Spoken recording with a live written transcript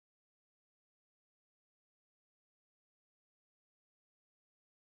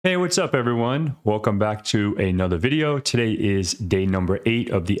Hey, what's up everyone? Welcome back to another video. Today is day number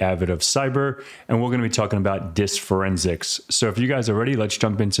 8 of the Avid of Cyber, and we're going to be talking about disk forensics. So if you guys are ready, let's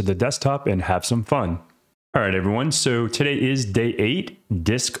jump into the desktop and have some fun. All right, everyone. So today is day 8,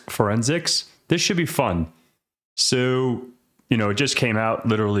 disk forensics. This should be fun. So, it just came out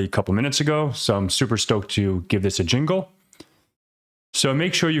literally a couple minutes ago, so I'm super stoked to give this a jingle. So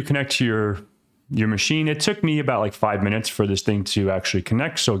make sure you connect to your machine. It took me about like 5 minutes for this thing to actually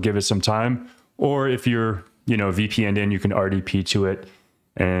connect, so give it some time. Or if you're, VPN'd in, you can RDP to it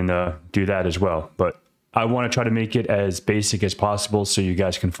and do that as well. But I want to try to make it as basic as possible so you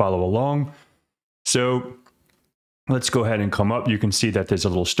guys can follow along. So let's go ahead and come up. You can see that there's a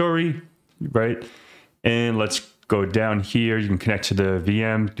little story, right? And let's go down here. You can connect to the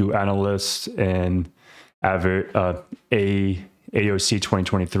VM, do analyst and AOC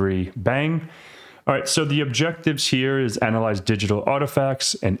 2023, bang. All right, so the objectives here is analyze digital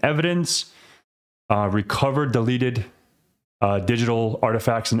artifacts and evidence, recover deleted digital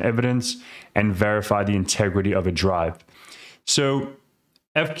artifacts and evidence, and verify the integrity of a drive. So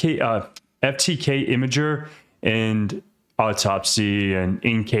FTK Imager and Autopsy and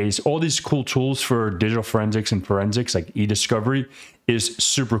Incase, all these cool tools for digital forensics and forensics like e-discovery is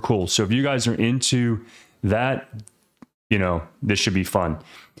super cool. So if you guys are into that, this should be fun.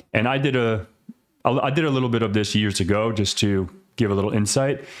 And I did a little bit of this years ago just to give a little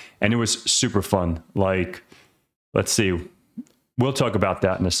insight, and it was super fun. Like, let's see, we'll talk about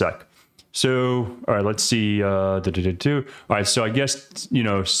that in a sec. So, all right, let's see. All right, so I guess,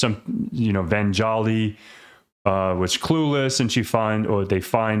 Vanjali was clueless, and they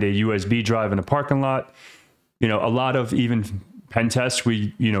find a USB drive in a parking lot. A lot of even pen tests,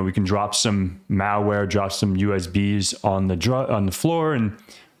 we can drop some malware, drop some USBs on the floor, and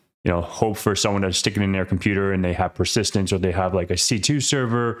hope for someone to stick it in their computer and they have persistence, or they have like a C2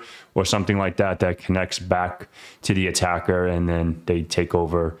 server or something like that that connects back to the attacker, and then they take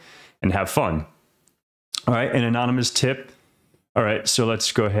over and have fun. All right, an anonymous tip. All right, so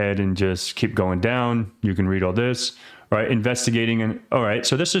let's go ahead and just keep going down. You can read all this. All right, all right,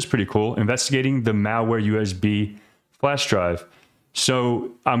 so this is pretty cool. Investigating the malware USB flash drive.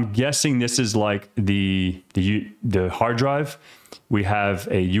 So I'm guessing this is like the hard drive. We have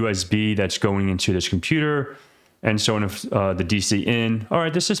a USB that's going into this computer, and so if the DC in. All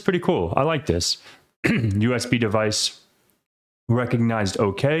right, this is pretty cool. I like this. USB device recognized.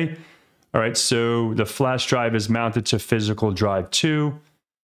 Okay. All right, so the flash drive is mounted to physical drive 2.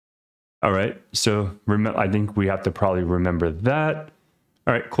 All right, so I think we have to probably remember that.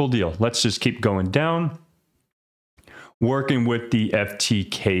 All right, cool deal. Let's just keep going down. Working with the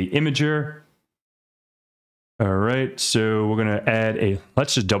FTK Imager. All right, so we're gonna add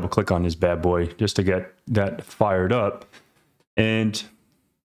let's just double click on this bad boy just to get that fired up. And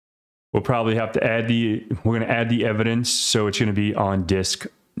we'll probably have to we're gonna add the evidence. So it's gonna be on disk,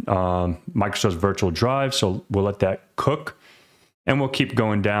 Microsoft's virtual drive. So we'll let that cook, and we'll keep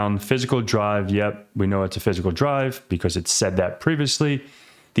going down. Physical drive, yep, we know it's a physical drive because it said that previously.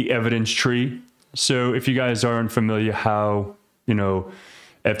 The evidence tree. So if you guys aren't familiar how,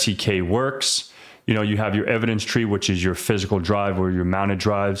 FTK works, you have your evidence tree, which is your physical drive or your mounted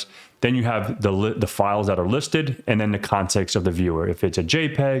drives. Then you have the files that are listed, and then the context of the viewer. If it's a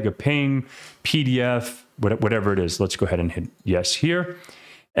JPEG, a PNG, PDF, whatever it is, let's go ahead and hit yes here,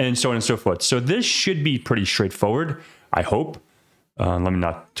 and so on and so forth. So this should be pretty straightforward, I hope. Let me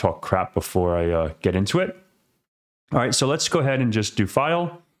not talk crap before I get into it. All right, so let's go ahead and just do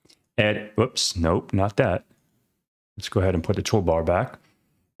file. Whoops, nope, not that. Let's go ahead and put the toolbar back.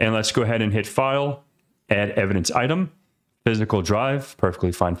 And let's go ahead and hit file, add evidence item, physical drive,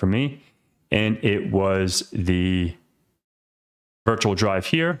 perfectly fine for me. And it was the virtual drive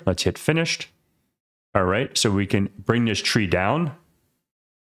here. Let's hit finished. All right, so we can bring this tree down.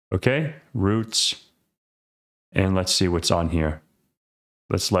 Okay, roots. And let's see what's on here.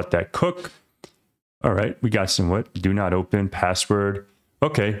 Let's let that cook. All right, we got some do not open, password.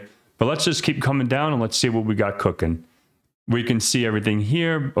 Okay. But let's just keep coming down and let's see what we got cooking. We can see everything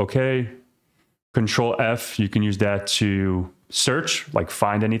here. Okay. Control F, you can use that to search, like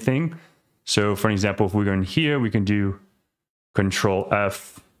find anything. So for example, if we go in here, we can do Control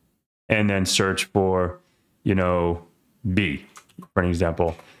F and then search for, B, for an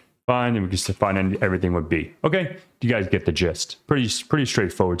example. Find, and we can find everything with B. Okay. You guys get the gist. Pretty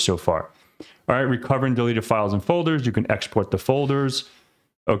straightforward so far. All right. Recovering deleted files and folders. You can export the folders.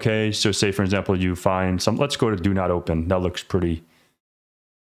 Okay, so say for example you find some. Let's go to do not open. That looks pretty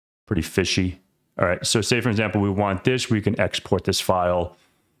fishy. All right, so say for example we want this. We can export this file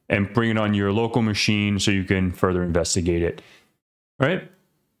and bring it on your local machine so you can further investigate it. All right.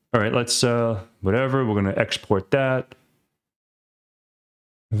 All right, let's, whatever, we're going to export that.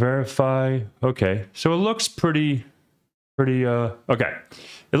 Verify. Okay, so it looks pretty, okay.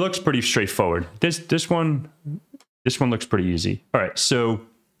 It looks pretty straightforward. This one looks pretty easy. All right, so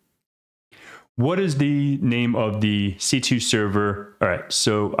what is the name of the C2 server? All right,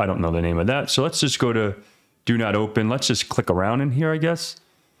 so I don't know the name of that. So let's just go to do not open. Let's just click around in here, I guess.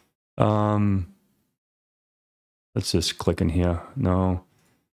 Let's just click in here. No.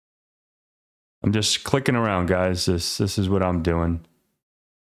 I'm just clicking around, guys. This is what I'm doing.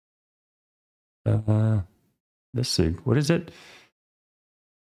 Let's see. What is it?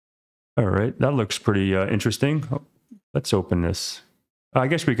 All right, that looks pretty interesting. Oh, let's open this. I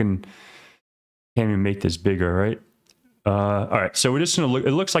guess we can't even make this bigger, right? All right, so we're just gonna look.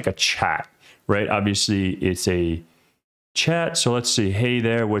 It looks like a chat, right? Obviously, it's a chat. So let's see. Hey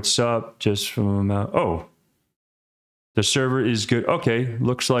there, what's up? Just from oh, the server is good. Okay,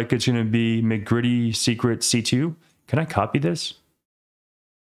 looks like it's gonna be McGritty Secret C2. Can I copy this?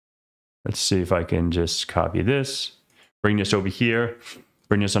 Let's see if I can just copy this. Bring this over here.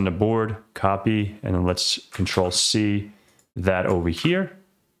 Bring this on the board. Copy, and then let's Control C that over here.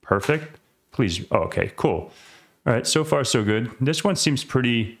 Perfect. Please. Oh, okay, cool. All right, so far so good. This one seems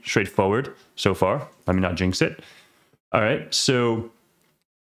pretty straightforward so far. Let me not jinx it. All right, so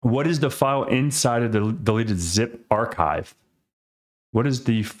what is the file inside of the deleted zip archive? What is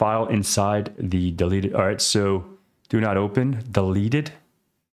the file inside the deleted? All right, so do not open, deleted.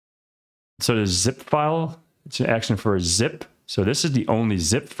 So the zip file, it's an action for a zip. So this is the only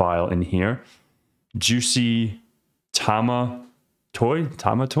zip file in here. Juicy Tama toy,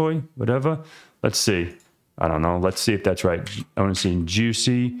 whatever. Let's see. I don't know. Let's see if that's right. I want to see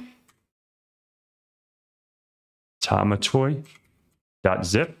juicy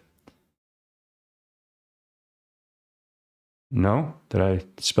tamatoy.zip. No, did I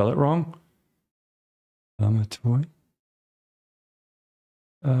spell it wrong? Tamatoy.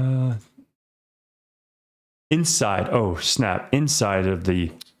 Inside. Oh, snap. Inside of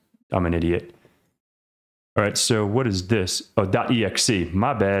the. I'm an idiot. All right. So what is this? Oh, .exe.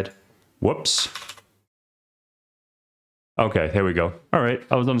 My bad. Whoops. Okay, there we go. All right,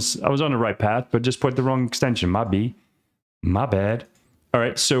 I was on the right path, but just put the wrong extension. My bad. All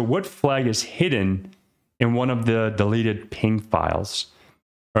right, so what flag is hidden in one of the deleted ping files?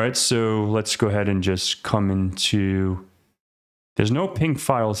 All right, so let's go ahead and just come into. There's no ping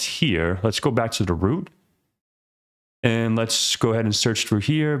files here. Let's go back to the root, and let's go ahead and search through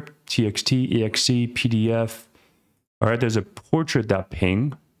here: txt, exe, pdf. All right, there's a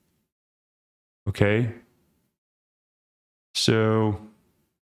portrait.ping. Okay. So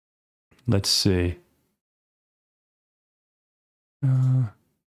let's see.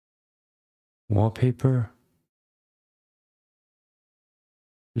 Wallpaper.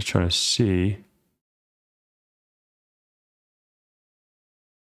 Just trying to see.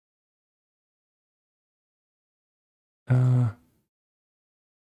 Where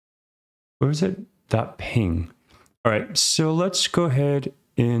is it? .ping. All right, so let's go ahead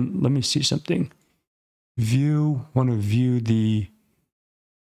and let me see something. Want to view the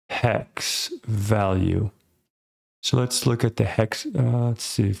hex value. So let's look at the hex. Let's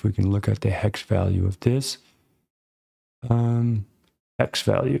see if we can look at the hex value of this. Hex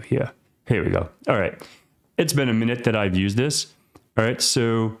value here. Here we go. All right. It's been a minute that I've used this. All right.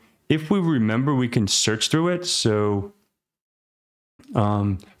 So if we remember, we can search through it. So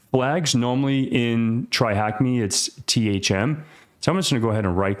flags normally in TryHackMe, it's THM. So I'm just going to go ahead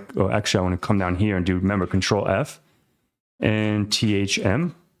and write, oh, actually, I want to come down here and do, remember, Control F and THM.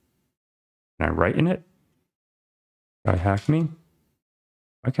 Can I write in it? TryHackMe?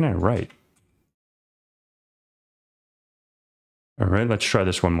 Why can I write? All right, let's try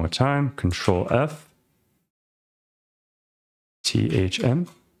this one more time. Control F, THM.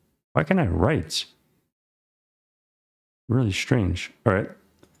 Why can I write? Really strange. All right.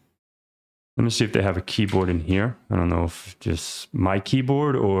 Let me see if they have a keyboard in here. I don't know if just my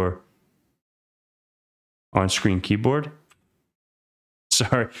keyboard or on-screen keyboard.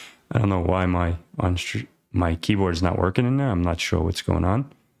 Sorry, I don't know why my keyboard is not working in there. I'm not sure what's going on.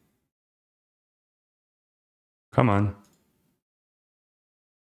 Come on.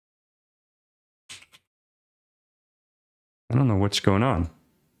 I don't know what's going on.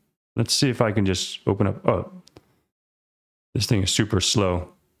 Let's see if I can just open up. Oh, this thing is super slow.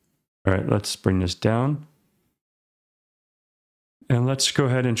 All right, let's bring this down. And let's go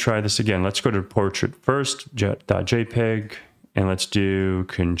ahead and try this again. Let's go to portrait first, .jpeg, and let's do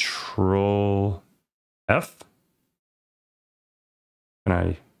Control F.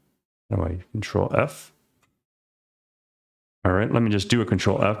 How do I Control F? All right, let me just do a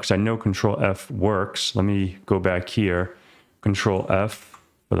Control F because I know Control F works. Let me go back here, Control F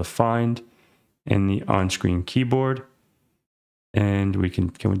for the find in the on-screen keyboard. And we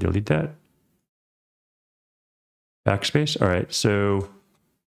can we delete that? Backspace. All right, so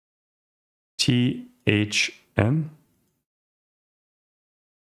THM.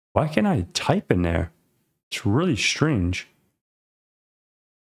 Why can't I type in there? It's really strange.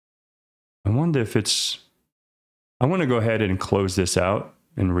 I wonder if it's... I want to go ahead and close this out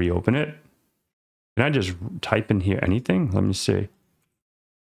and reopen it. Can I just type in here anything? Let me see.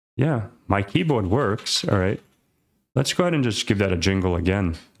 Yeah, my keyboard works. All right. Let's go ahead and just give that a jingle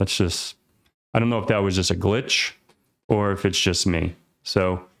again. Let's just... I don't know if that was just a glitch or if it's just me.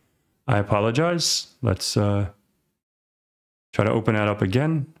 So I apologize. Let's try to open that up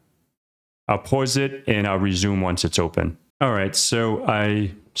again. I'll pause it and I'll resume once it's open. All right, so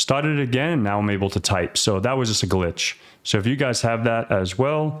I started it again and now I'm able to type. So that was just a glitch. So if you guys have that as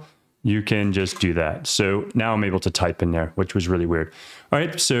well, you can just do that. So now I'm able to type in there, which was really weird. All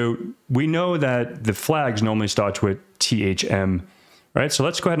right, so we know that the flags normally starts with THM, right? So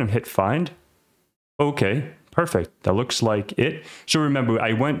let's go ahead and hit find. Okay, perfect. That looks like it. So remember,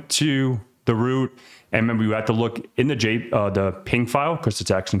 I went to the root and remember you have to look in the ping file because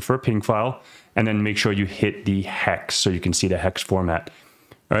it's asking for a ping file, and then make sure you hit the hex so you can see the hex format.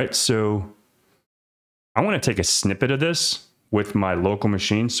 All right, so I want to take a snippet of this with my local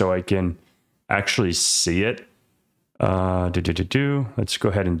machine so I can actually see it. Let's go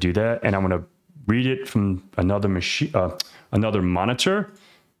ahead and do that. And I'm going to read it from another machine, another monitor,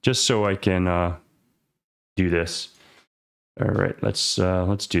 just so I can do this. All right, let's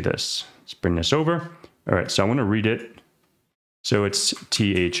do this. Let's bring this over. All right, so I want to read it. So it's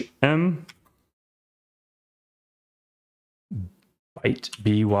THM byte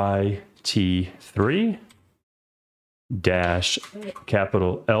BYT3 dash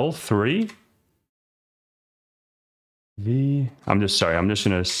capital L3 V. I'm just going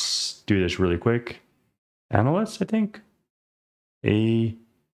to do this really quick. Analyst, I think.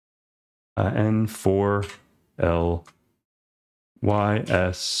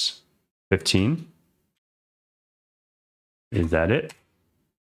 N4LYS15. Is that it?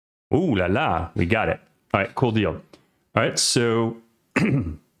 Ooh la la, we got it. All right, cool deal. All right, so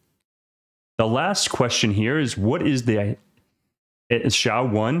the last question here is, what is the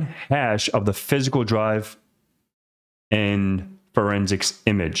SHA-1 hash of the physical drive and forensics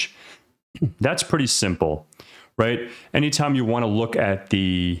image? That's pretty simple, right? Anytime you want to look at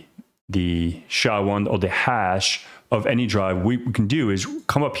the SHA-1 or the hash of any drive, what we can do is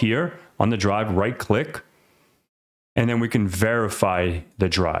come up here on the drive, right click, and then we can verify the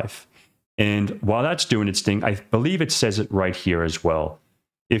drive. And while that's doing its thing, I believe it says it right here as well.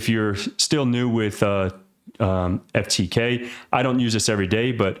 If you're still new with FTK, I don't use this every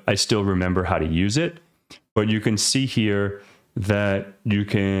day, but I still remember how to use it. But you can see here that you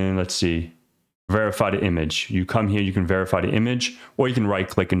can, let's see, verify the image. You come here, you can verify the image, or you can right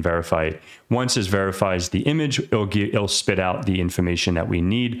click and verify it. Once it verifies the image, it'll spit out the information that we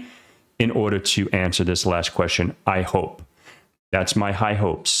need in order to answer this last question, I hope. That's my high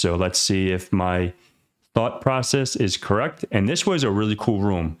hopes. So let's see if my thought process is correct. And this was a really cool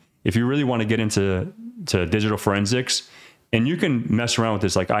room. If you really want to get into digital forensics, and you can mess around with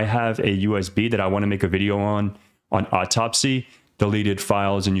this. Like I have a USB that I want to make a video on autopsy, deleted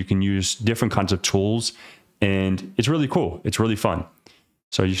files, and you can use different kinds of tools. And it's really cool. It's really fun.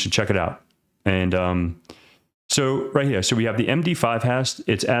 So you should check it out. And so right here, so we have the MD5 hash.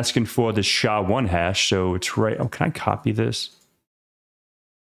 It's asking for the SHA-1 hash. So it's right. Oh, can I copy this?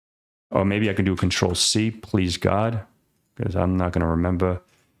 Or maybe I can do a Control-C, please God, because I'm not going to remember.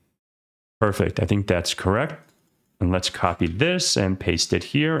 Perfect. I think that's correct. And let's copy this and paste it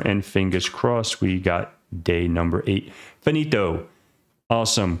here. And fingers crossed, we got day number 8. Finito.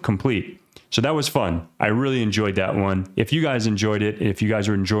 Awesome. Complete. So that was fun. I really enjoyed that one. If you guys enjoyed it, if you guys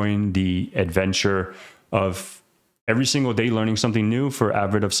are enjoying the adventure of every single day learning something new for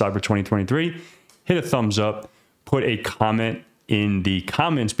Avid of Cyber 2023, hit a thumbs up, put a comment in the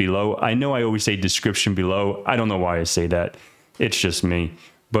comments below. I know I always say description below. I don't know why I say that. It's just me.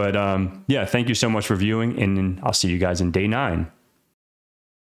 But yeah, thank you so much for viewing, and I'll see you guys in day 9.